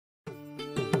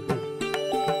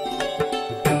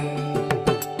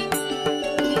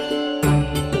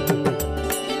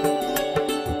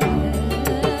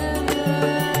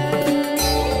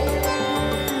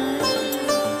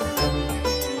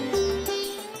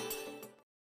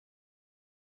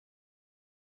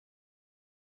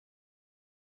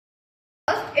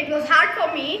it was hard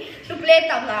for me to play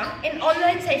tabla in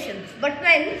online sessions. But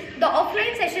when the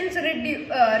offline sessions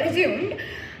resumed,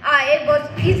 I was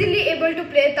easily able to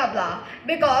play tabla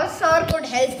because sir could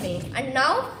help me. And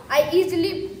now I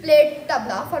easily played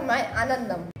tabla for my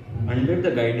Anandam. Under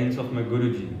the guidance of my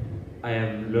Guruji, I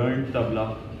have learned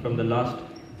tabla from the last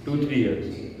 2-3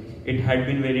 years. It had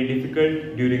been very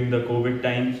difficult during the COVID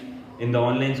times. In the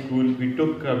online school, we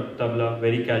took tabla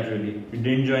very casually. We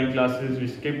didn't join classes, we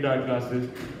skipped our classes,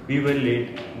 we were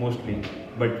late mostly.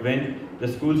 But when the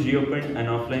schools reopened and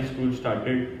offline school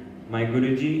started, my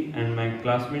Guruji and my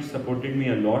classmates supported me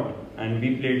a lot and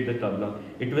we played the tabla.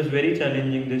 It was very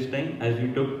challenging this time as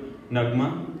we took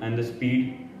Nagma and the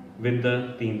speed with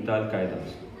the Teen Tal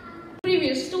Kaidas.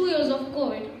 Previous 2 years of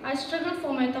COVID, I struggled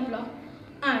for my tabla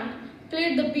and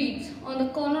played the beats on the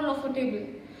corner of a table.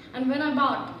 And when I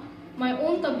bought my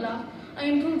own tabla, I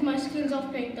improved my skills of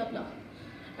playing tabla.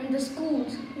 And the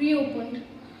schools reopened.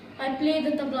 I played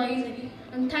the tabla easily.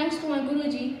 And thanks to my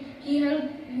Guruji, he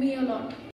helped me a lot.